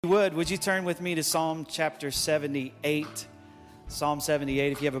Would you turn with me to Psalm chapter 78? Psalm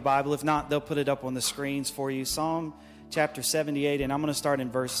 78, if you have a Bible. If not, they'll put it up on the screens for you. Psalm chapter 78, and I'm going to start in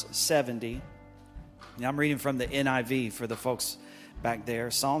verse 70. And I'm reading from the NIV for the folks back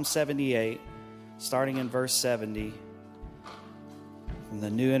there. Psalm 78, starting in verse 70, from the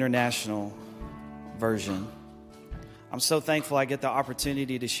New International Version. I'm so thankful I get the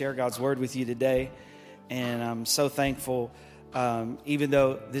opportunity to share God's Word with you today. And I'm so thankful. Even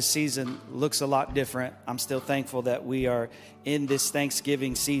though this season looks a lot different, I'm still thankful that we are in this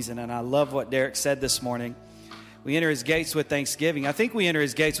Thanksgiving season. And I love what Derek said this morning. We enter his gates with thanksgiving. I think we enter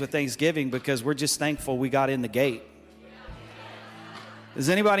his gates with thanksgiving because we're just thankful we got in the gate. Is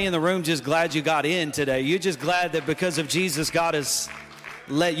anybody in the room just glad you got in today? You're just glad that because of Jesus, God has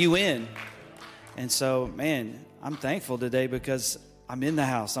let you in. And so, man, I'm thankful today because I'm in the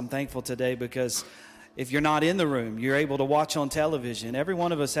house. I'm thankful today because if you're not in the room, you're able to watch on television. Every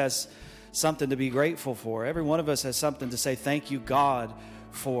one of us has something to be grateful for. Every one of us has something to say thank you, God,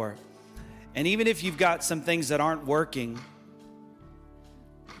 for. And even if you've got some things that aren't working,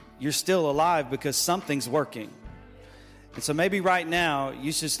 you're still alive because something's working. And so maybe right now,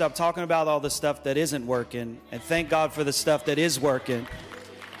 you should stop talking about all the stuff that isn't working and thank God for the stuff that is working.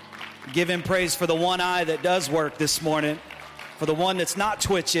 Give Him praise for the one eye that does work this morning, for the one that's not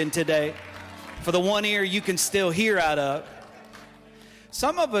twitching today, for the one ear you can still hear out of.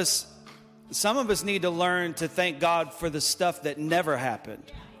 Some of us need to learn to thank God for the stuff that never happened.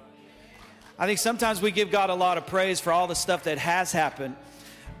 I think sometimes we give God a lot of praise for all the stuff that has happened.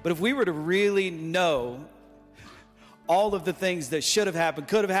 But if we were to really know all of the things that should have happened,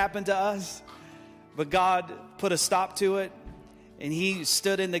 could have happened to us, but God put a stop to it and He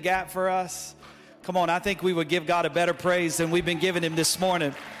stood in the gap for us, come on, I think we would give God a better praise than we've been giving Him this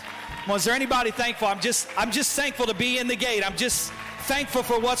morning. Well, is there anybody thankful? I'm just thankful to be in the gate. I'm just thankful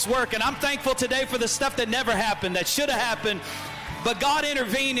for what's working. I'm thankful today for the stuff that never happened, that should have happened, but God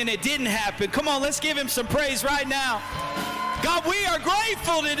intervened and it didn't happen. Come on, let's give Him some praise right now. God, we are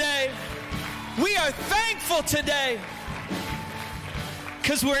grateful today. We are thankful today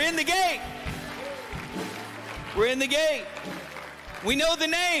because we're in the gate. We're in the gate. We know the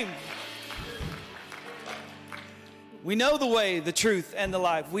name. We know the way, the truth, and the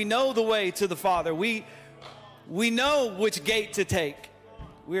life. We know the way to the Father. We know which gate to take.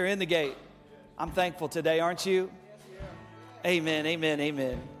 We're in the gate. I'm thankful today, aren't you? Amen, amen,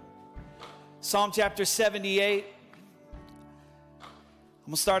 amen. Psalm chapter 78. I'm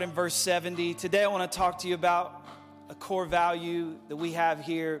going to start in verse 70. Today I want to talk to you about a core value that we have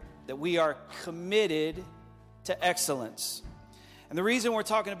here, that we are committed to excellence. And the reason we're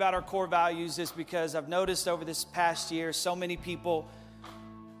talking about our core values is because I've noticed over this past year, so many people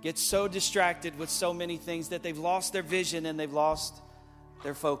get so distracted with so many things that they've lost their vision and they've lost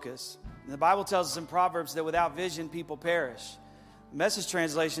their focus. And the Bible tells us in Proverbs that without vision, people perish. The Message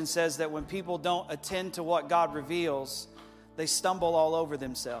translation says that when people don't attend to what God reveals, they stumble all over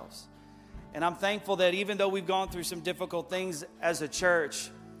themselves. And I'm thankful that even though we've gone through some difficult things as a church,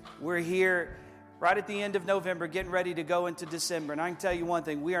 we're here right at the end of November, getting ready to go into December. And I can tell you one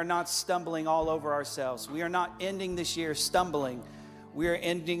thing, we are not stumbling all over ourselves. We are not ending this year stumbling. We are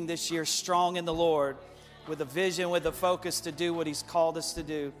ending this year strong in the Lord with a vision, with a focus to do what He's called us to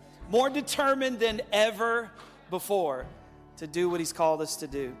do. More determined than ever before to do what He's called us to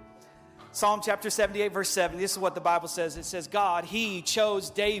do. Psalm chapter 78, verse 7, this is what the Bible says. It says, God, He chose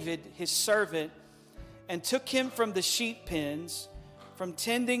David, His servant, and took him from the sheep pens. From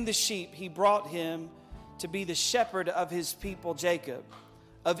tending the sheep, He brought him to be the shepherd of His people, Jacob,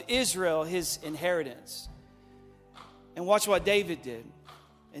 of Israel, His inheritance. And watch what David did.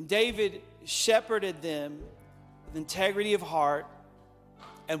 And David shepherded them with integrity of heart,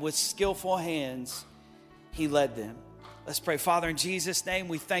 and with skillful hands, He led them. Let's pray. Father, in Jesus' name,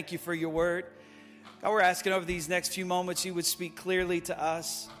 we thank You for Your word. God, we're asking over these next few moments, You would speak clearly to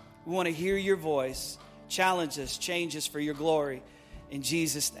us. We want to hear Your voice. Challenge us, change us for Your glory. In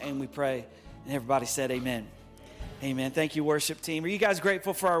Jesus' name we pray. And everybody said amen. Amen. Thank you, worship team. Are you guys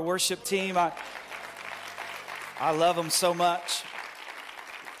grateful for our worship team? I love them so much.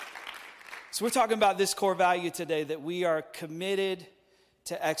 So we're talking about this core value today, that we are committed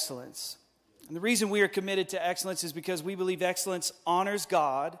to excellence. And the reason we are committed to excellence is because we believe excellence honors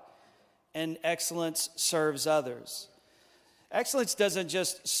God and excellence serves others. Excellence doesn't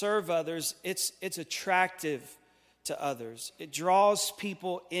just serve others, it's attractive to others. It draws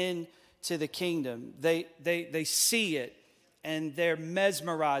people into the kingdom. They see it and they're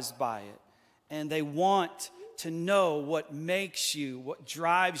mesmerized by it. And they want to know what makes you, what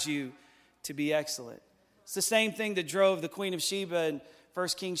drives you to be excellent. It's the same thing that drove the Queen of Sheba and 1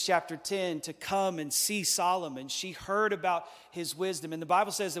 Kings chapter 10 to come and see Solomon. She heard about his wisdom. And the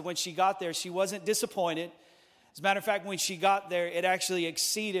Bible says that when she got there, she wasn't disappointed. As a matter of fact, when she got there, it actually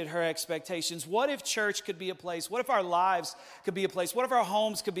exceeded her expectations. What if church could be a place? What if our lives could be a place? What if our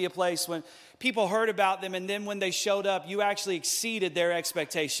homes could be a place when people heard about them and then when they showed up, you actually exceeded their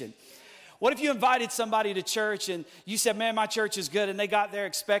expectation? What if you invited somebody to church and you said, man, my church is good, and they got there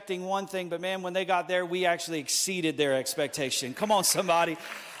expecting one thing, but man, when they got there, we actually exceeded their expectation. Come on, somebody.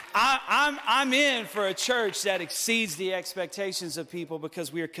 I'm in for a church that exceeds the expectations of people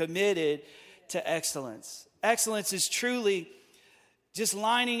because we are committed to excellence. Excellence is truly just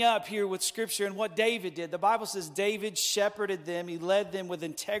lining up here with Scripture and what David did. The Bible says David shepherded them. He led them with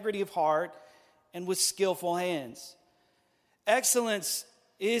integrity of heart and with skillful hands. Excellence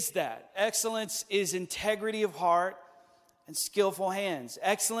is that. Excellence is integrity of heart and skillful hands.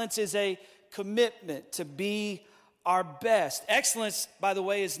 Excellence is a commitment to be our best. Excellence, by the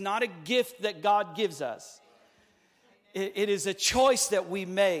way, is not a gift that God gives us. It is a choice that we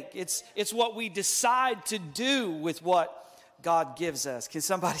make. It's what we decide to do with what God gives us. Can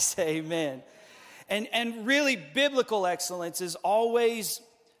somebody say amen? And really, biblical excellence is always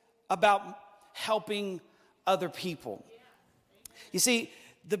about helping other people. You see,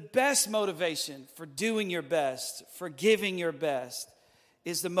 the best motivation for doing your best, for giving your best,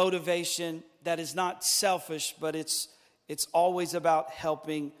 is the motivation that is not selfish, but it's always about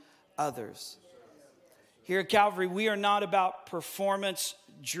helping others. Here at Calvary, we are not about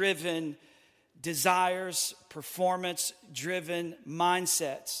performance-driven desires, performance-driven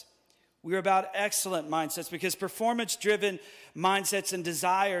mindsets. We're about excellent mindsets, because performance-driven mindsets and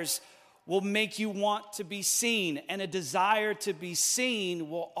desires will make you want to be seen, and a desire to be seen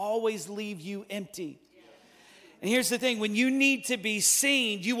will always leave you empty. And here's the thing, when you need to be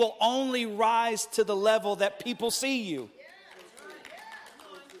seen, you will only rise to the level that people see you.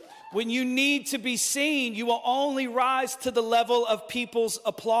 When you need to be seen, you will only rise to the level of people's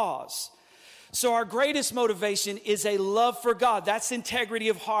applause. So our greatest motivation is a love for God. That's integrity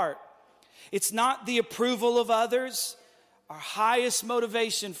of heart. It's not the approval of others. Our highest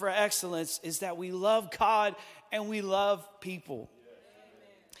motivation for excellence is that we love God and we love people.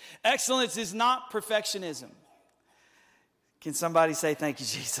 Excellence is not perfectionism. Can somebody say thank you,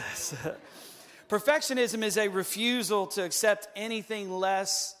 Jesus? Perfectionism is a refusal to accept anything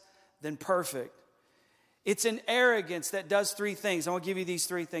less than perfect. It's an arrogance that does three things. I want to give you these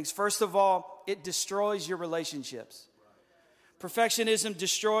three things. First of all, it destroys your relationships. Perfectionism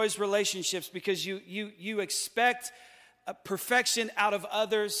destroys relationships because you expect perfection out of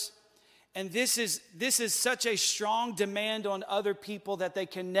others, and this is such a strong demand on other people that they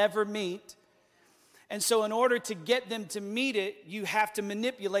can never meet. And so in order to get them to meet it, you have to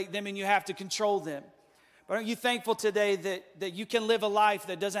manipulate them and you have to control them. But aren't you thankful today that you can live a life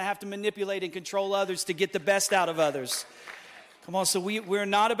that doesn't have to manipulate and control others to get the best out of others? Come on, so we're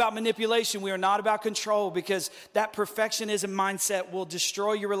not about manipulation. We are not about control, because that perfectionism mindset will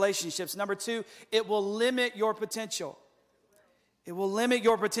destroy your relationships. Number two, it will limit your potential. It will limit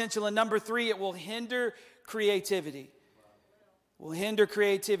your potential. And number three, it will hinder creativity. Will hinder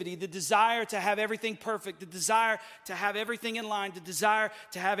creativity. The desire to have everything perfect, the desire to have everything in line, the desire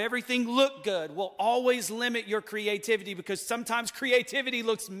to have everything look good will always limit your creativity, because sometimes creativity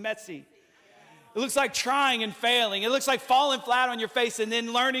looks messy. It looks like trying and failing. It looks like falling flat on your face and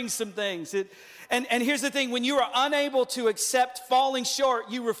then learning some things. And here's the thing, when you are unable to accept falling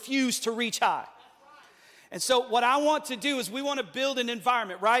short, you refuse to reach high. And so what I want to do is we want to build an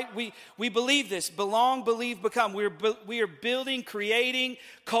environment, right? We believe this, belong, believe, become. We are building, creating,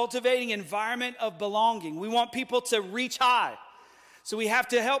 cultivating an environment of belonging. We want people to reach high. So we have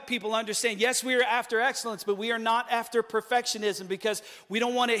to help people understand, yes, we are after excellence, but we are not after perfectionism, because we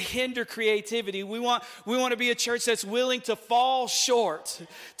don't want to hinder creativity. We want to be a church that's willing to fall short,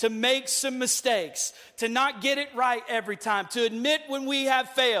 to make some mistakes, to not get it right every time, to admit when we have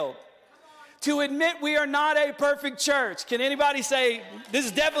failed. To admit we are not a perfect church. Can anybody say, this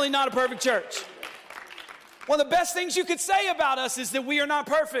is definitely not a perfect church? One of the best things you could say about us is that we are not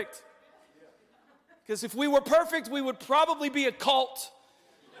perfect. Because if we were perfect, we would probably be a cult.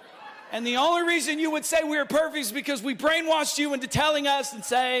 And the only reason you would say we are perfect is because we brainwashed you into telling us and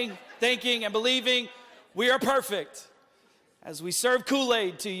saying, thinking, and believing we are perfect. As we serve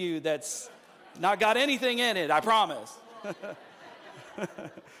Kool-Aid to you that's not got anything in it, I promise.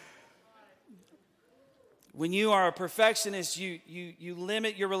 When you are a perfectionist, you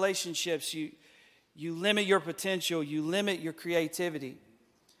limit your relationships, you limit your potential, you limit your creativity.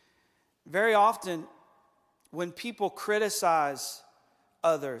 Very often, when people criticize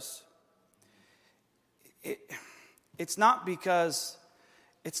others, it's not because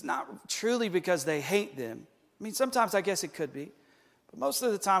it's not truly because they hate them. I mean, sometimes I guess it could be. But most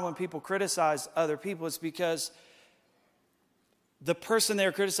of the time when people criticize other people, it's because the person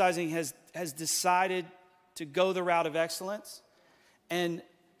they're criticizing has decided to go the route of excellence. And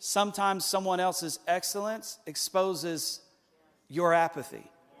sometimes someone else's excellence exposes your apathy.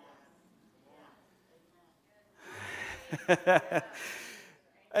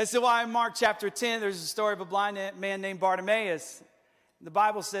 That's why in Mark chapter 10, there's a story of a blind man named Bartimaeus. The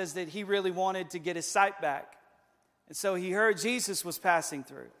Bible says that he really wanted to get his sight back. And so he heard Jesus was passing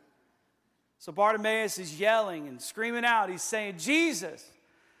through. So Bartimaeus is yelling and screaming out. He's saying, Jesus,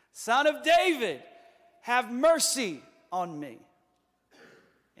 Son of David, have mercy on me.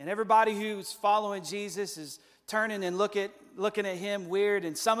 And everybody who's following Jesus is turning and looking at him weird.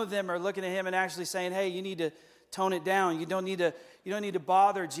 And some of them are looking at him and actually saying, hey, you need to tone it down. You don't need to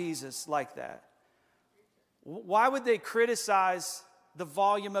bother Jesus like that. Why would they criticize the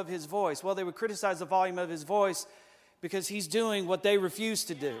volume of his voice? Well, they would criticize the volume of his voice because he's doing what they refuse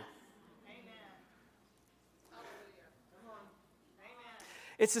to do.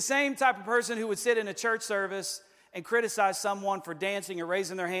 It's the same type of person who would sit in a church service and criticize someone for dancing or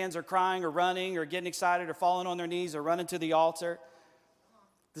raising their hands or crying or running or getting excited or falling on their knees or running to the altar.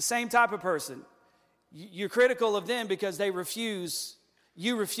 The same type of person. You're critical of them because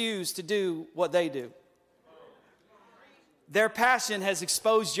you refuse to do what they do. Their passion has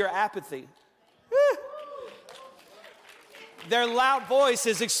exposed your apathy. Their loud voice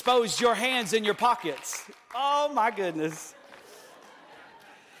has exposed your hands in your pockets. Oh my goodness.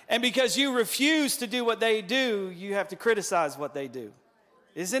 And because you refuse to do what they do, you have to criticize what they do.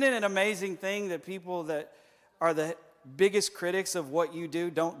 Isn't it an amazing thing that people that are the biggest critics of what you do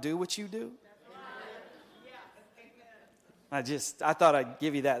don't do what you do? I thought I'd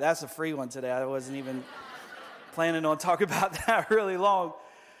give you that. That's a free one today. I wasn't even planning on talking about that really long,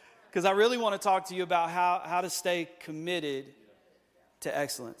 because I really want to talk to you about how to stay committed to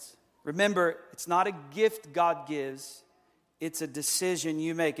excellence. Remember, it's not a gift God gives. It's a decision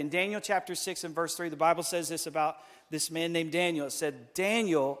you make. In Daniel chapter 6 and verse 3, the Bible says this about this man named Daniel. It said,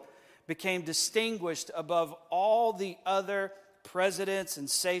 Daniel became distinguished above all the other presidents and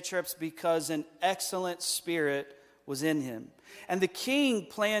satraps because an excellent spirit was in him. And the king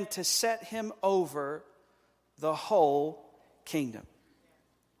planned to set him over the whole kingdom.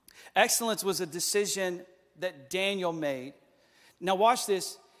 Excellence was a decision that Daniel made. Now watch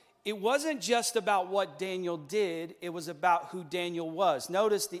this. It wasn't just about what Daniel did. It was about who Daniel was.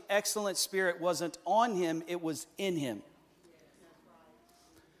 Notice the excellent spirit wasn't on him. It was in him.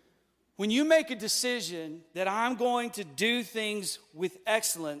 When you make a decision that I'm going to do things with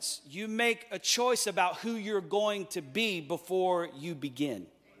excellence, you make a choice about who you're going to be before you begin.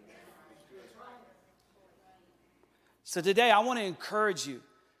 So today I want to encourage you.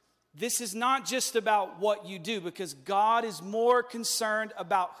 This is not just about what you do, because God is more concerned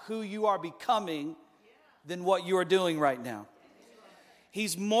about who you are becoming than what you are doing right now.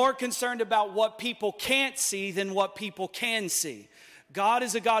 He's more concerned about what people can't see than what people can see. God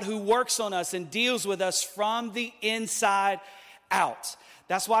is a God who works on us and deals with us from the inside out.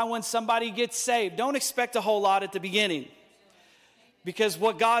 That's why when somebody gets saved, don't expect a whole lot at the beginning, because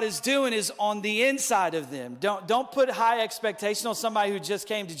what God is doing is on the inside of them. Don't put high expectation on somebody who just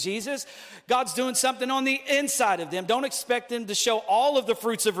came to Jesus. God's doing something on the inside of them. Don't expect them to show all of the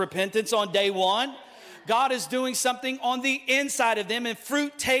fruits of repentance on day one. God is doing something on the inside of them, and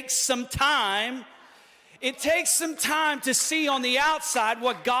fruit takes some time. It takes some time to see on the outside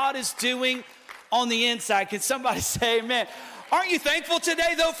what God is doing on the inside. Can somebody say amen? Aren't you thankful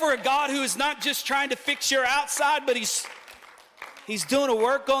today, though, for a God who is not just trying to fix your outside, but He's doing a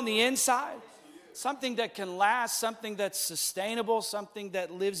work on the inside? Something that can last, something that's sustainable, something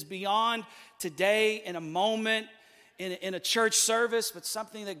that lives beyond today in a moment, in a church service, but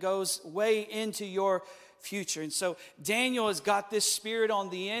something that goes way into your future. And so Daniel has got this spirit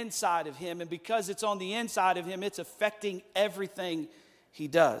on the inside of him, and because it's on the inside of him, it's affecting everything he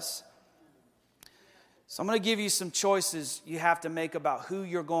does. So I'm going to give you some choices you have to make about who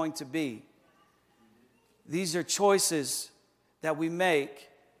you're going to be. These are choices that we make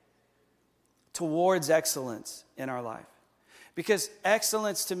towards excellence in our life. Because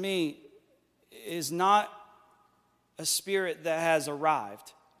excellence to me is not a spirit that has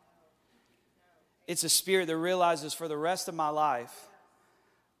arrived. It's a spirit that realizes for the rest of my life,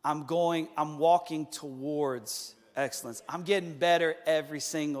 I'm walking towards excellence. I'm getting better every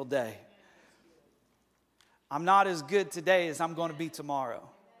single day. I'm not as good today as I'm going to be tomorrow.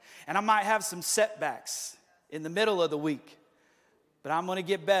 And I might have some setbacks in the middle of the week. But I'm going to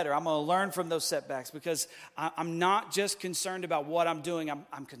get better. I'm going to learn from those setbacks because I'm not just concerned about what I'm doing.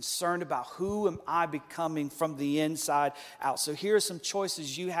 I'm concerned about who am I becoming from the inside out. So here are some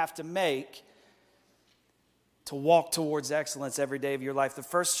choices you have to make to walk towards excellence every day of your life. The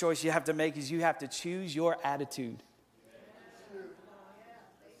first choice you have to make is you have to choose your attitude.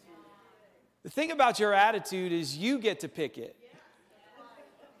 The thing about your attitude is you get to pick it.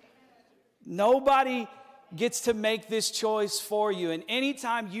 Nobody gets to make this choice for you. And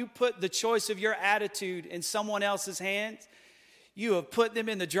anytime you put the choice of your attitude in someone else's hands, you have put them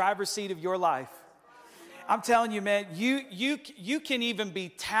in the driver's seat of your life. I'm telling you, man, you can even be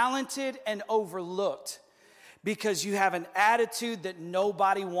talented and overlooked because you have an attitude that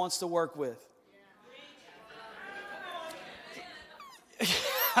nobody wants to work with.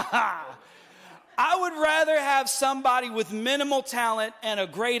 I would rather have somebody with minimal talent and a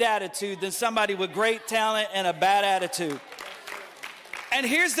great attitude than somebody with great talent and a bad attitude. And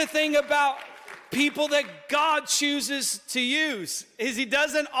here's the thing about people that God chooses to use is he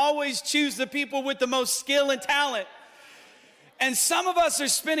doesn't always choose the people with the most skill and talent. And some of us are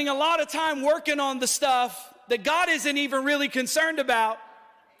spending a lot of time working on the stuff that God isn't even really concerned about,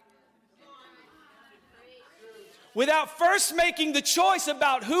 without first making the choice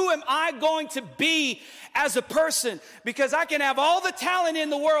about who am I going to be as a person. Because I can have all the talent in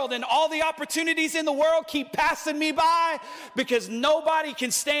the world and all the opportunities in the world keep passing me by because nobody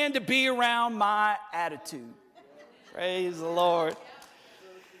can stand to be around my attitude. Praise the Lord.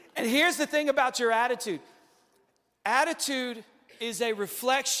 And here's the thing about your attitude. Attitude is a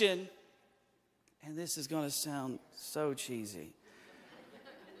reflection, and this is going to sound so cheesy.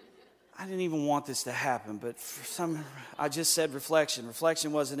 I didn't even want this to happen, but I just said reflection.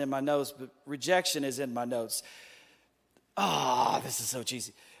 Reflection wasn't in my notes, but rejection is in my notes. Oh, this is so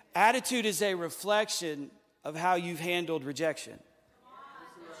cheesy. Attitude is a reflection of how you've handled rejection.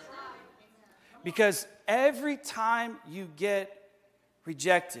 Because every time you get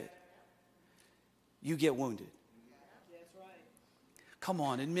rejected, you get wounded. Come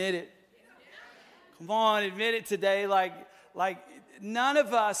on, admit it. Come on, admit it today. Like none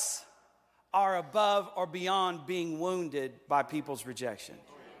of us are above or beyond being wounded by people's rejection.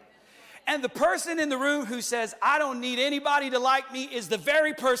 And the person in the room who says, I don't need anybody to like me, is the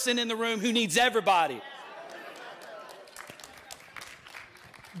very person in the room who needs everybody.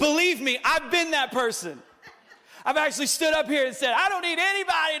 Believe me, I've been that person. I've actually stood up here and said, I don't need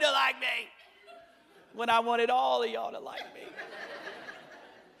anybody to like me, when I wanted all of y'all to like me.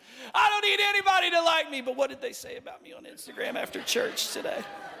 I don't need anybody to like me, but what did they say about me on Instagram after church today?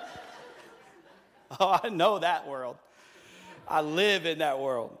 Oh, I know that world. I live in that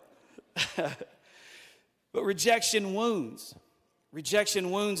world. But rejection wounds. Rejection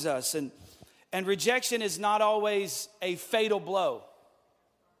wounds us. And rejection is not always a fatal blow.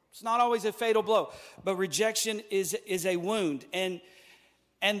 It's not always a fatal blow. But rejection is a wound. And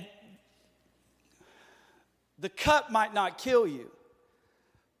the cut might not kill you.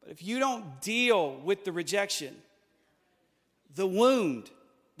 But if you don't deal with the rejection, the wound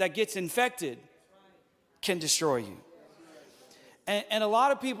that gets infected can destroy you. And a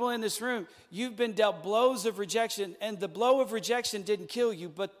lot of people in this room, you've been dealt blows of rejection, and the blow of rejection didn't kill you,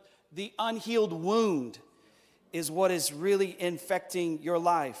 but the unhealed wound is what is really infecting your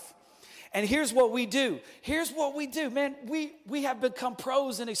life. And here's what we do. Here's what we do, man. We have become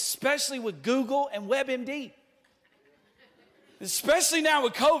pros, and especially with Google and WebMD. Especially now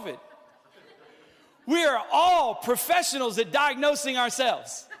with COVID. We are all professionals at diagnosing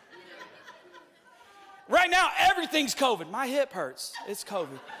ourselves. Right now, everything's COVID. My hip hurts. It's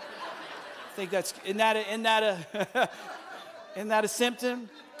COVID. I think isn't that a symptom?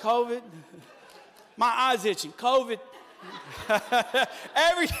 COVID. My eye's itching. COVID.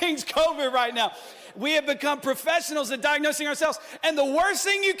 Everything's COVID right now. We have become professionals at diagnosing ourselves. And the worst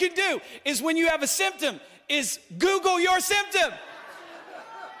thing you can do is when you have a symptom is Google your symptom.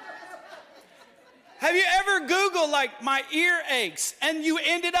 Have you ever Googled like my ear aches and you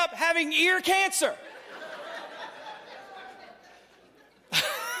ended up having ear cancer?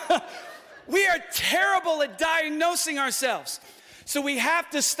 We are terrible at diagnosing ourselves. So we have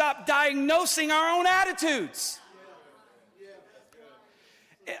to stop diagnosing our own attitudes.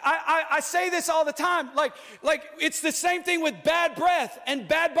 I say this all the time. Like it's the same thing with bad breath and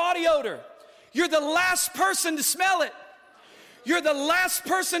bad body odor. You're the last person to smell it. You're the last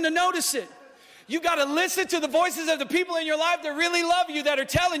person to notice it. You got to listen to the voices of the people in your life that really love you, that are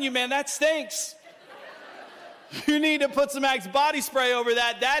telling you, man, that stinks. You need to put some Axe body spray over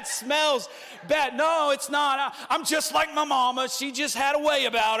that. That smells bad. No, it's not. I'm just like my mama. She just had a way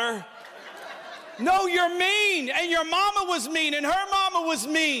about her. No, you're mean, and your mama was mean, and her mama was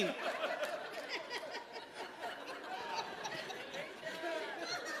mean.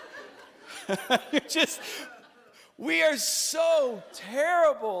 We are so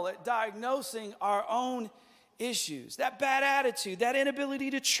terrible at diagnosing our own issues. That bad attitude, that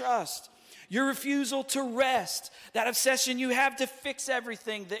inability to trust, your refusal to rest, that obsession you have to fix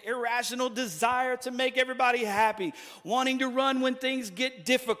everything, the irrational desire to make everybody happy, wanting to run when things get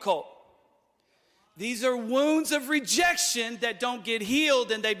difficult. These are wounds of rejection that don't get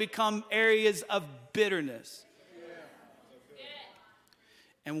healed, and they become areas of bitterness.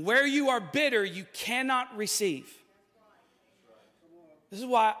 And where you are bitter, you cannot receive. This is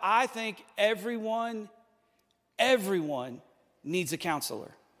why I think everyone needs a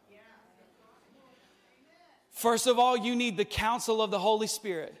counselor. First of all, you need the counsel of the Holy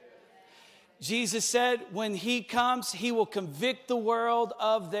Spirit. Jesus said when he comes, he will convict the world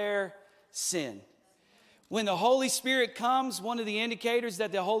of their sin. When the Holy Spirit comes, one of the indicators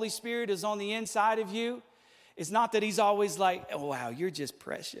that the Holy Spirit is on the inside of you is not that he's always like, oh, wow, you're just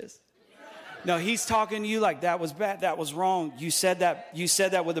precious. No, he's talking to you like that was bad, that was wrong. You said that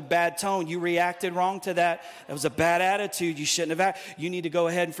with a bad tone. You reacted wrong to that. That was a bad attitude. You shouldn't have acted. You need to go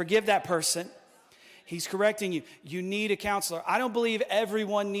ahead and forgive that person. He's correcting you. You need a counselor. I don't believe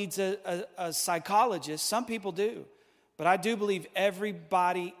everyone needs a psychologist. Some people do. But I do believe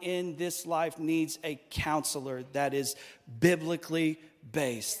everybody in this life needs a counselor that is biblically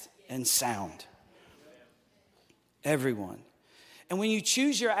based and sound. Everyone. And when you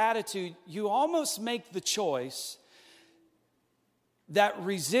choose your attitude, you almost make the choice that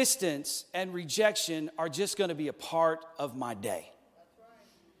resistance and rejection are just going to be a part of my day.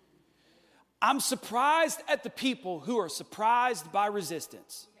 I'm surprised at the people who are surprised by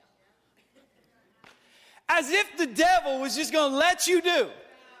resistance. As if the devil was just going to let you do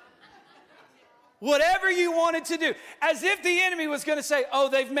whatever you wanted to do. As if the enemy was going to say, oh,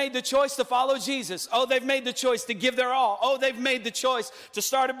 they've made the choice to follow Jesus. Oh, they've made the choice to give their all. Oh, they've made the choice to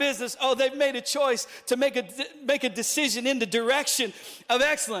start a business. Oh, they've made a choice to make a decision in the direction of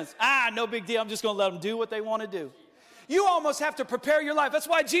excellence. No big deal. I'm just going to let them do what they want to do. You almost have to prepare your life. That's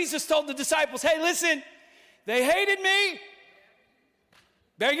why Jesus told the disciples, hey, listen, they hated me.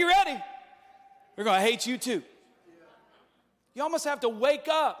 Better get ready. They're going to hate you too. You almost have to wake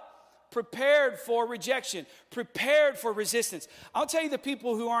up prepared for rejection, prepared for resistance. I'll tell you the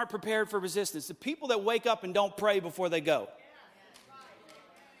people who aren't prepared for resistance, the people that wake up and don't pray before they go.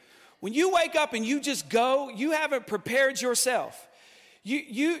 When you wake up and you just go, you haven't prepared yourself.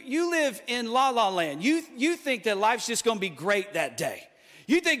 You live in la la land. You think that life's just going to be great that day.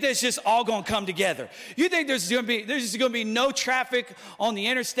 You think that's just all going to come together. You think there's just going to be no traffic on the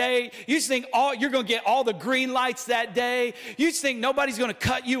interstate. You just think you're going to get all the green lights that day. You just think nobody's going to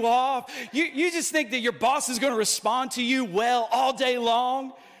cut you off. You just think that your boss is going to respond to you well all day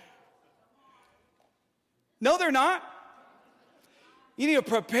long. No, they're not. You need to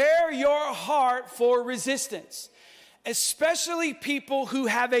prepare your heart for resistance, especially people who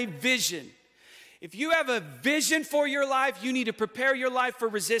have a vision. If you have a vision for your life, you need to prepare your life for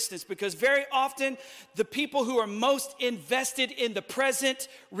resistance, because very often the people who are most invested in the present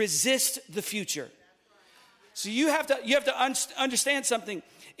resist the future. So you have to understand something.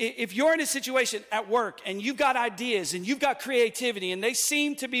 If you're in a situation at work and you've got ideas and you've got creativity and they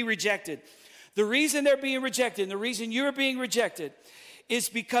seem to be rejected, the reason they're being rejected and the reason you're being rejected is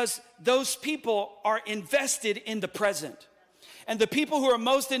because those people are invested in the present. And the people who are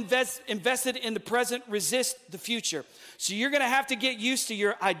most invested in the present resist the future. So you're going to have to get used to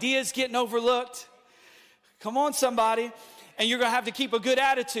your ideas getting overlooked. Come on, somebody. And you're going to have to keep a good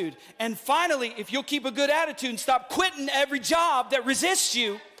attitude. And finally, if you'll keep a good attitude and stop quitting every job that resists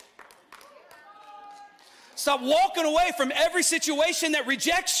you, stop walking away from every situation that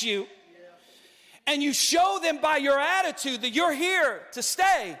rejects you, and you show them by your attitude that you're here to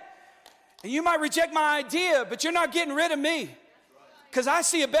stay. And you might reject my idea, but you're not getting rid of me. Because I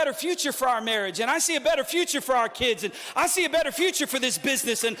see a better future for our marriage, and I see a better future for our kids, and I see a better future for this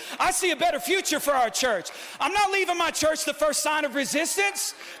business, and I see a better future for our church. I'm not leaving my church the first sign of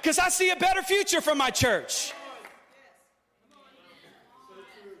resistance, because I see a better future for my church.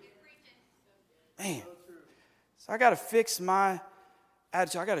 Man, so I got to fix my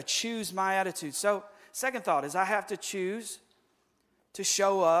attitude. I got to choose my attitude. So second thought is I have to choose to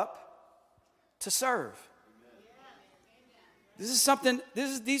show up to serve. This is something,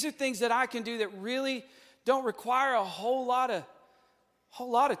 these are things that I can do that really don't require a whole lot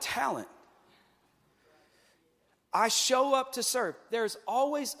of talent. I show up to serve. There's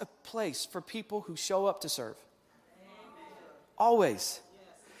always a place for people who show up to serve. Always.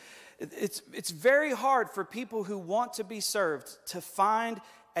 It's very hard for people who want to be served to find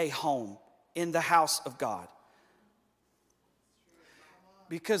a home in the house of God.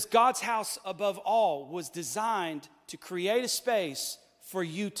 Because God's house, above all, was designed to create a space for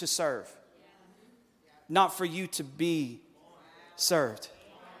you to serve, not for you to be served.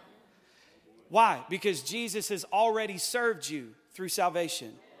 Why? Because Jesus has already served you through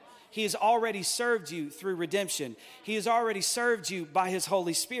salvation. He has already served you through redemption. He has already served you by his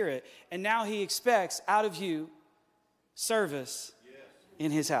Holy Spirit. And now he expects out of you service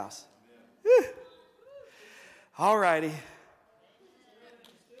in his house. All righty.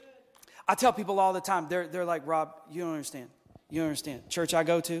 I tell people all the time, they're like, Rob, you don't understand. You don't understand. Church I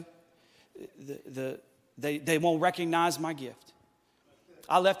go to, they won't recognize my gift.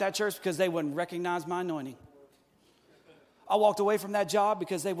 I left that church because they wouldn't recognize my anointing. I walked away from that job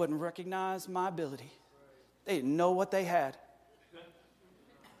because they wouldn't recognize my ability. They didn't know what they had.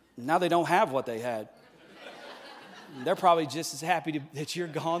 Now they don't have what they had. They're probably just as happy that you're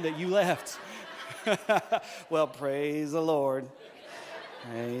gone that you left. Well, praise the Lord.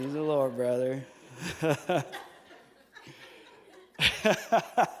 Praise the Lord, brother.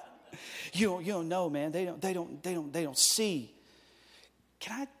 You don't know, man. They don't see.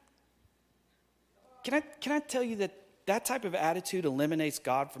 Can I tell you that type of attitude eliminates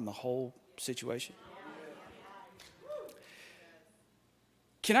God from the whole situation?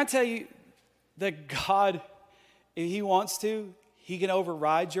 Can I tell you that God, if he wants to, he can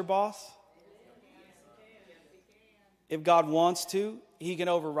override your boss? If God wants to, he can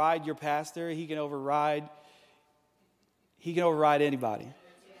override your pastor. He can override anybody.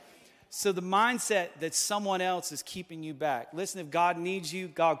 So the mindset that someone else is keeping you back. Listen, if God needs you,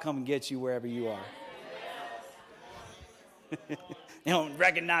 God come and get you wherever you are. They don't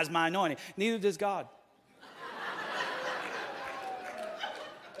recognize my anointing. Neither does God.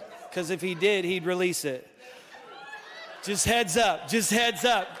 Because if he did, he'd release it. Just heads up. Just heads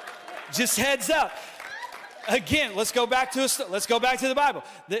up. Just heads up. Again, let's go back to the Bible.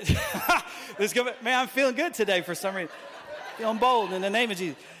 Let's go back. Man, I'm feeling good today for some reason. Feeling bold in the name of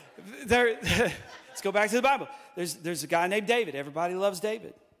Jesus. Let's go back to the Bible. There's a guy named David. Everybody loves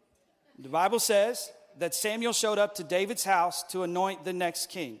David. The Bible says that Samuel showed up to David's house to anoint the next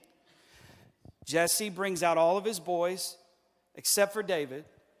king. Jesse brings out all of his boys except for David.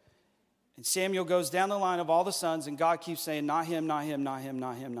 And Samuel goes down the line of all the sons, and God keeps saying, not him, not him, not him,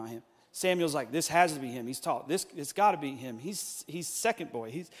 not him, not him. Samuel's like, this has to be him. He's tall. It's got to be him. He's second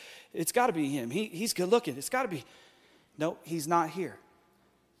boy. It's got to be him. He's good looking. It's got to be. No, he's not here.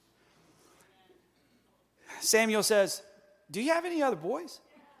 Samuel says, do you have any other boys?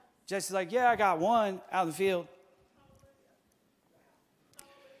 Jesse's like, yeah, I got one out in the field.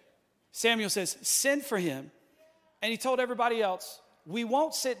 Samuel says, send for him. And he told everybody else, we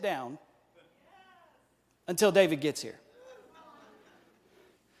won't sit down until David gets here.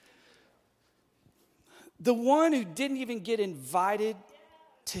 The one who didn't even get invited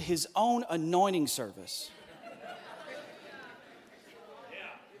to his own anointing service.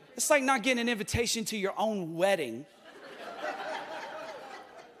 It's like not getting an invitation to your own wedding.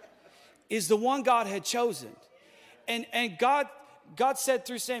 Is the one God had chosen. And God said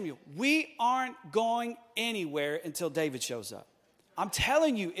through Samuel, we aren't going anywhere until David shows up. I'm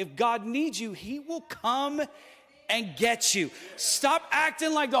telling you, if God needs you, he will come and get you. Stop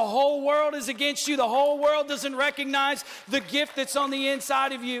acting like the whole world is against you. The whole world doesn't recognize the gift that's on the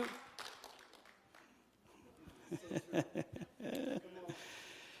inside of you.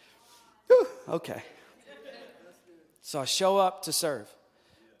 Okay. So I show up to serve.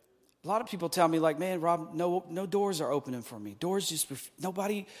 A lot of people tell me like, man, Rob, no doors are opening for me. Doors just,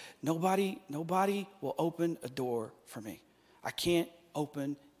 nobody will open a door for me. I can't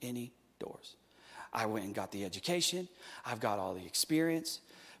open any doors. I went and got the education. I've got all the experience.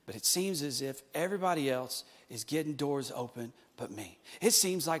 But it seems as if everybody else is getting doors open but me. It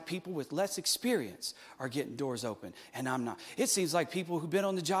seems like people with less experience are getting doors open and I'm not. It seems like people who've been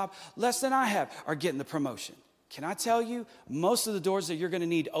on the job less than I have are getting the promotion. Can I tell you, most of the doors that you're going to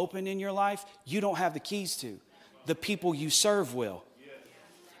need open in your life, you don't have the keys to. The people you serve will.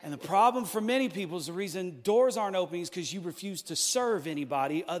 And the problem for many people is the reason doors aren't opening is because you refuse to serve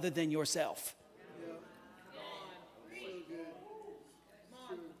anybody other than yourself.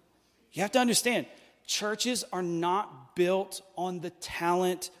 You have to understand, churches are not built on the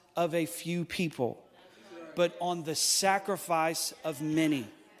talent of a few people, but on the sacrifice of many.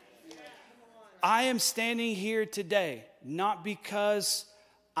 I am standing here today, not because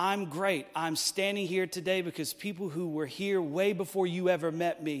I'm great. I'm standing here today because people who were here way before you ever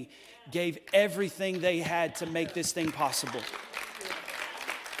met me gave everything they had to make this thing possible.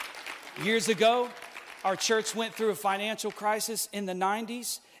 Years ago, our church went through a financial crisis in the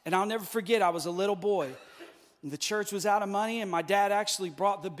 90s, and I'll never forget, I was a little boy. The church was out of money, and my dad actually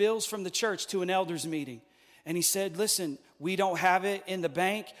brought the bills from the church to an elders meeting. And he said, listen, we don't have it in the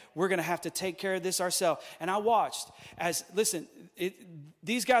bank. We're going to have to take care of this ourselves. And I watched as, listen,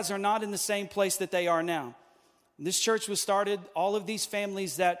 these guys are not in the same place that they are now. This church was started, all of these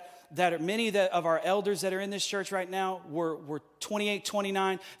families that are many of our elders that are in this church right now were 28,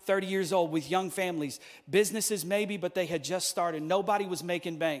 29, 30 years old with young families. Businesses maybe, but they had just started. Nobody was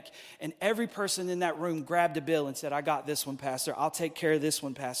making bank. And every person in that room grabbed a bill and said, I got this one, Pastor. I'll take care of this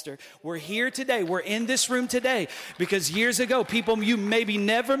one, Pastor. We're here today. We're in this room today because years ago, people you maybe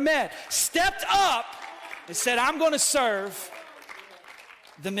never met stepped up and said, I'm going to serve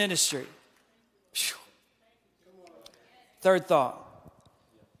the ministry. Whew. Third thought.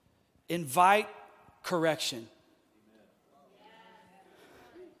 Invite correction.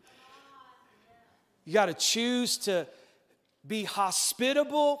 You got to choose to be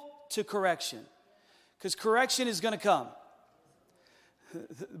hospitable to correction, because correction is going to come.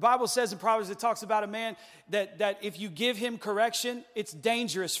 The Bible says in Proverbs, it talks about a man that if you give him correction, it's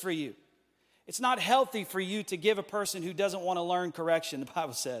dangerous for you. It's not healthy for you to give a person who doesn't want to learn correction, the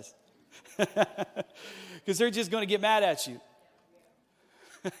Bible says, because they're just going to get mad at you.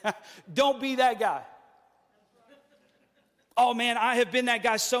 Don't be that guy. Oh man, I have been that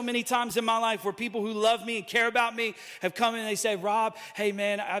guy so many times in my life where people who love me and care about me have come in and they say, Rob, hey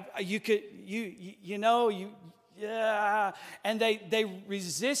man, yeah. And they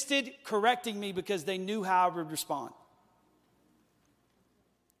resisted correcting me because they knew how I would respond.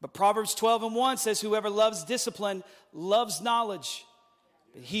 But Proverbs 12:1 says, whoever loves discipline loves knowledge.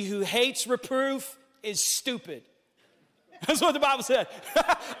 But he who hates reproof is stupid. That's what the Bible said.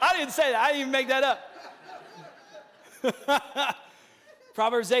 I didn't say that. I didn't even make that up.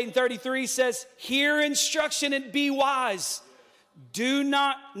 Proverbs 8:33 says, hear instruction and be wise. Do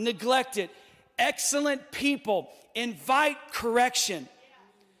not neglect it. Excellent people invite correction.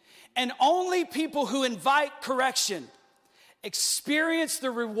 And only people who invite correction experience the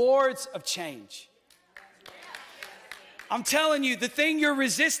rewards of change. I'm telling you, the thing you're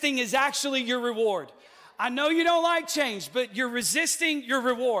resisting is actually your reward. I know you don't like change, but you're resisting your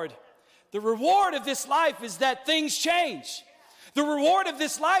reward. The reward of this life is that things change. The reward of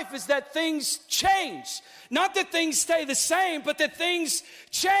this life is that things change. Not that things stay the same, but that things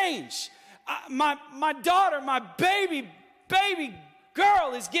change. My daughter, my baby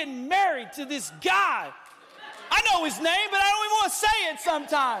girl is getting married to this guy. I know his name, but I don't even want to say it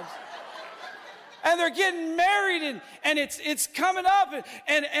sometimes. And they're getting married, and it's coming up,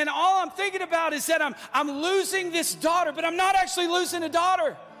 and all I'm thinking about is that I'm losing this daughter, but I'm not actually losing a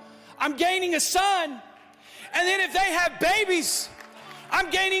daughter. I'm gaining a son. And then if they have babies, I'm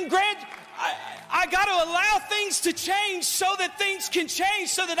gaining I got to allow things to change so that things can change,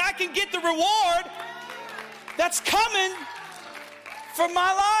 so that I can get the reward that's coming from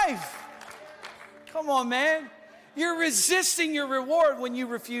my life. Come on, man. You're resisting your reward when you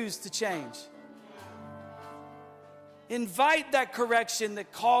refuse to change. Invite that correction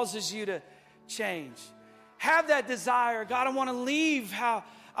that causes you to change. Have that desire. God, I want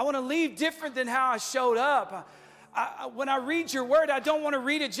to leave different than how I showed up. When I read your word, I don't want to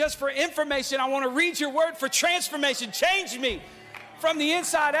read it just for information. I want to read your word for transformation. Change me from the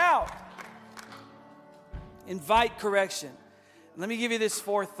inside out. Invite correction. Let me give you this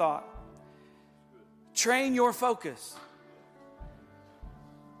fourth thought. Train your focus.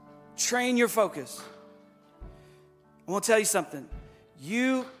 Train your focus. I want to tell you something.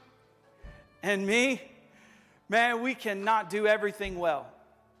 You and me, man, we cannot do everything well.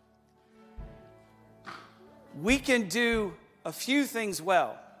 We can do a few things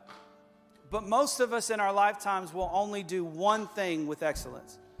well, but most of us in our lifetimes will only do one thing with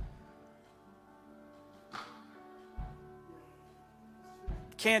excellence.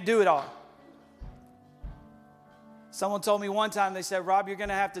 Can't do it all. Someone told me one time, they said, Rob, you're going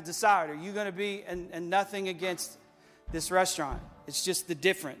to have to decide. Are you going to be, and nothing against this restaurant, it's just the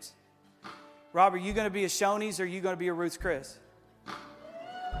difference. Rob, are you going to be a Shoney's or are you going to be a Ruth's Chris?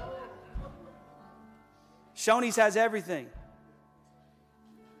 Shoney's has everything.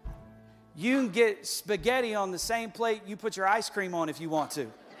 You can get spaghetti on the same plate you put your ice cream on if you want to.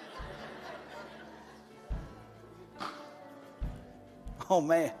 Oh,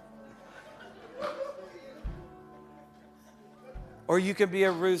 man. Or you can be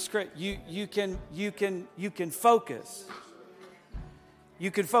a Ruth's Chris. You can focus.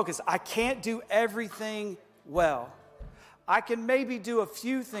 You can focus. I can't do everything well. I can maybe do a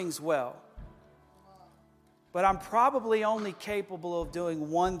few things well. but I'm probably only capable of doing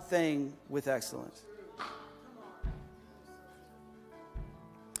one thing with excellence.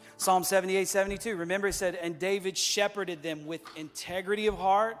 Psalm 78, 72. Remember it said, and David shepherded them with integrity of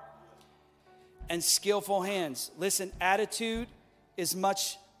heart and skillful hands. Listen, attitude is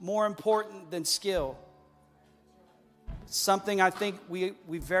much more important than skill. Something I think we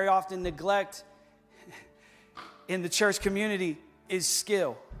very often neglect in the church community is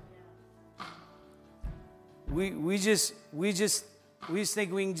skill. We just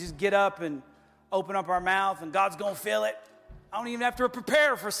think we can just get up and open up our mouth and God's going to fill it. I don't even have to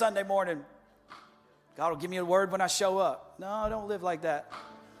prepare for Sunday morning. God will give me a word when I show up. No, don't live like that.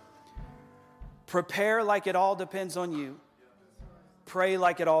 Prepare like it all depends on you. Pray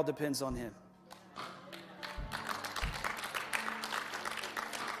like it all depends on Him.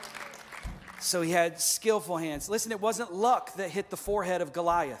 So he had skillful hands. Listen, it wasn't luck that hit the forehead of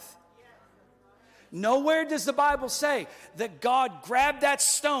Goliath. Nowhere does the Bible say that God grabbed that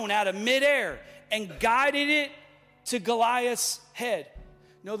stone out of midair and guided it to Goliath's head.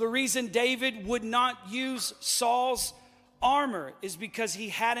 No, the reason David would not use Saul's armor is because he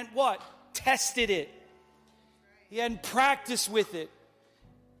hadn't what? Tested it. He hadn't practiced with it.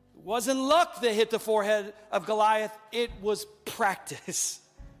 It wasn't luck that hit the forehead of Goliath. It was practice.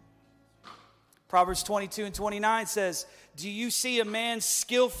 Proverbs 22 and 29 says, do you see a man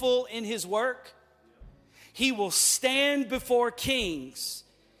skillful in his work? He will stand before kings.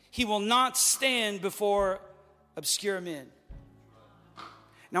 He will not stand before obscure men.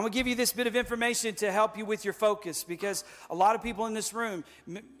 Now, I'm going to give you this bit of information to help you with your focus, because a lot of people in this room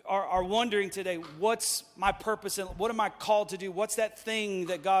are wondering today, what's my purpose and what am I called to do? What's that thing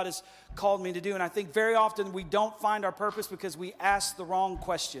that God has called me to do? And I think very often we don't find our purpose because we ask the wrong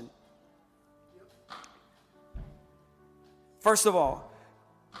question. First of all,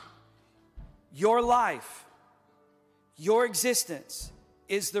 your life, your existence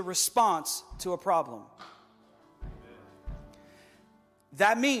is the response to a problem.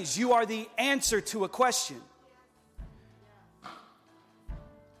 That means you are the answer to a question.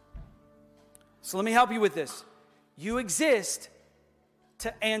 So let me help you with this. You exist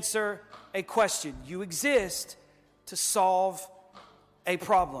to answer a question. You exist to solve a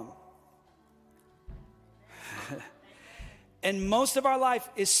problem. And most of our life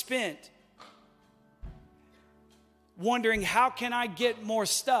is spent wondering, how can I get more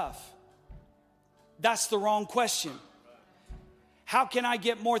stuff? That's the wrong question. How can I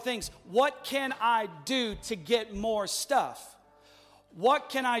get more things? What can I do to get more stuff? What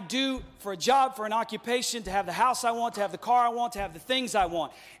can I do for a job, for an occupation, to have the house I want, to have the car I want, to have the things I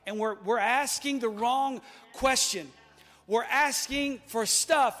want? And we're asking the wrong question. We're asking for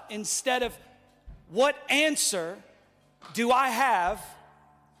stuff instead of what answer do I have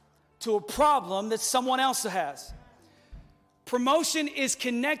to a problem that someone else has? Promotion is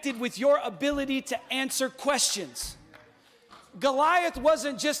connected with your ability to answer questions. Goliath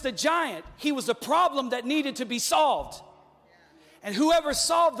wasn't just a giant. He was a problem that needed to be solved. And whoever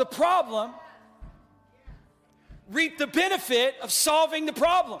solved the problem reaped the benefit of solving the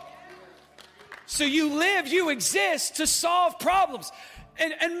problem. So you exist to solve problems.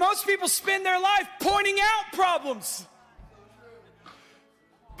 And most people spend their life pointing out problems.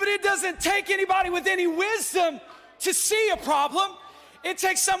 But it doesn't take anybody with any wisdom to see a problem. It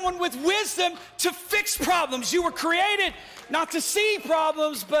takes someone with wisdom to fix problems. You were created not to see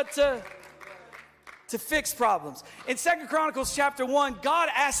problems, but to fix problems. In 2 Chronicles chapter 1, God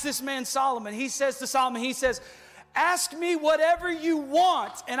asked this man Solomon, he says to Solomon, he says, ask me whatever you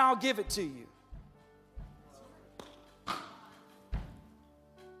want and I'll give it to you.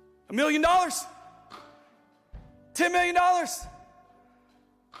 $1 million? $10 million?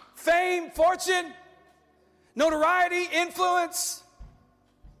 Fame, fortune, notoriety, influence?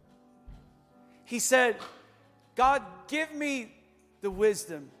 He said, God, give me the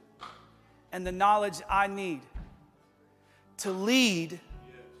wisdom and the knowledge I need to lead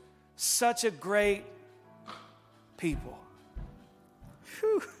such a great people.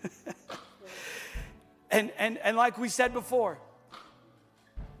 And like we said before,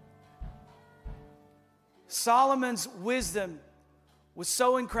 Solomon's wisdom was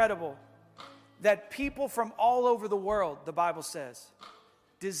so incredible that people from all over the world, the Bible says,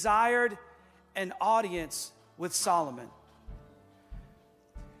 desired an audience with Solomon.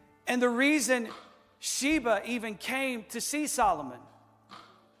 And the reason Sheba even came to see Solomon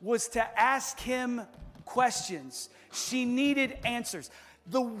was to ask him questions. She needed answers.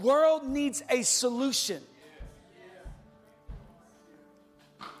 The world needs a solution.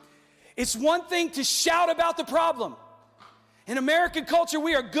 It's one thing to shout about the problem. In American culture,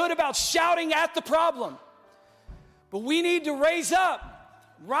 we are good about shouting at the problem. But we need to rise up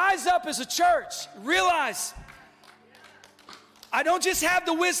as a church. Realize I don't just have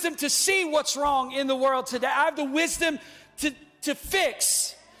the wisdom to see what's wrong in the world today. I have the wisdom to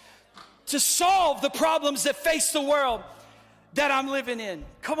fix, to solve the problems that face the world that I'm living in.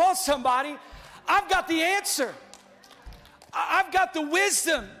 Come on, somebody. I've got the answer. I've got the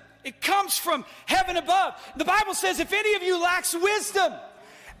wisdom. It comes from heaven above. The Bible says, if any of you lacks wisdom,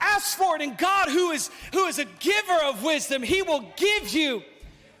 ask for it. And God, who is a giver of wisdom, He will give you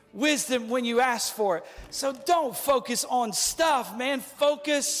wisdom when you ask for it. So don't focus on stuff, man.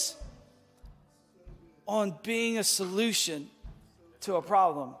 Focus on being a solution to a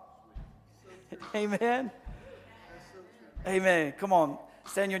problem. Amen. Amen. Come on,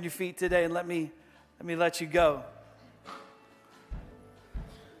 stand on your feet today and let me let you go.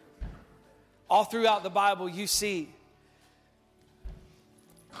 All throughout the Bible, you see,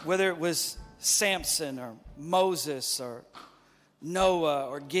 whether it was Samson or Moses or Noah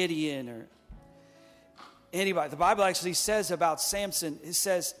or Gideon or anybody, the Bible actually says about Samson, it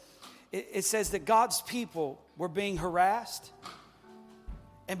says that God's people were being harassed,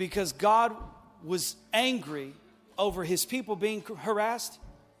 and because God was angry over his people being harassed,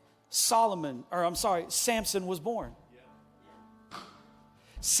 Samson was born.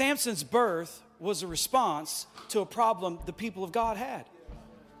 Samson's birth was a response to a problem the people of God had.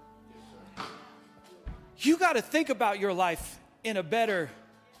 You got to think about your life in a better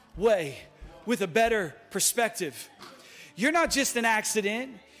way, with a better perspective. You're not just an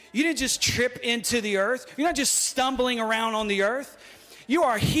accident. You didn't just trip into the earth. You're not just stumbling around on the earth. You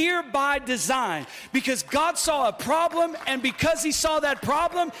are here by design because God saw a problem, and because He saw that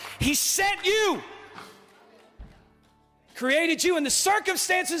problem, He sent you. Created you, and the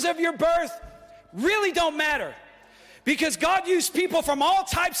circumstances of your birth really don't matter because God used people from all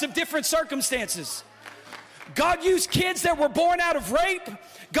types of different circumstances. God used kids that were born out of rape.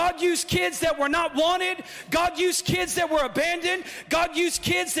 God used kids that were not wanted. God used kids that were abandoned. God used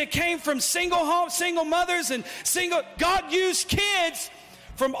kids that came from single homes, single mothers, and God used kids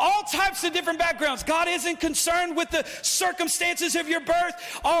from all types of different backgrounds. God isn't concerned with the circumstances of your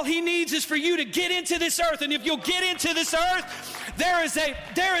birth. All He needs is for you to get into this earth. And if you'll get into this earth, there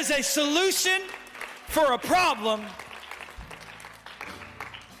is a solution for a problem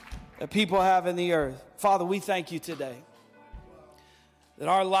that people have in the earth. Father, we thank You today that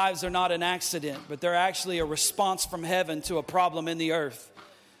our lives are not an accident, but they're actually a response from heaven to a problem in the earth.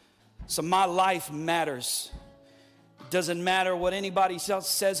 So my life matters. Doesn't matter what anybody else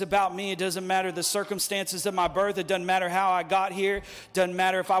says about me. It doesn't matter the circumstances of my birth. It doesn't matter how I got here. Doesn't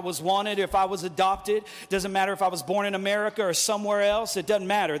matter if I was wanted, if I was adopted. Doesn't matter if I was born in America or somewhere else. It doesn't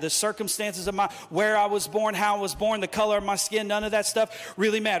matter. The circumstances of where I was born, how I was born, the color of my skin, none of that stuff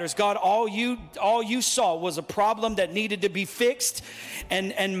really matters. God, all you saw was a problem that needed to be fixed,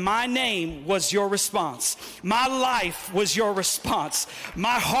 and my name was Your response. My life was Your response.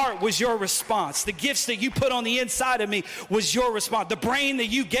 My heart was Your response. The gifts that You put on the inside of me was Your response. The brain that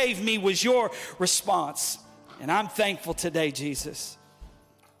You gave me was Your response. And I'm thankful today, Jesus.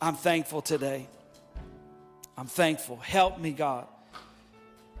 I'm thankful today. I'm thankful. Help me, God,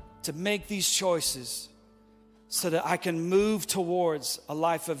 to make these choices so that I can move towards a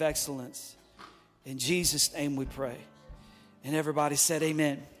life of excellence. In Jesus' name we pray. And everybody said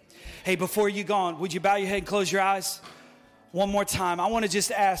amen. Hey, before you go on, would you bow your head and close your eyes? One more time, I want to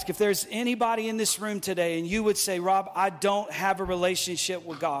just ask if there's anybody in this room today and you would say, Rob, I don't have a relationship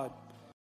with God.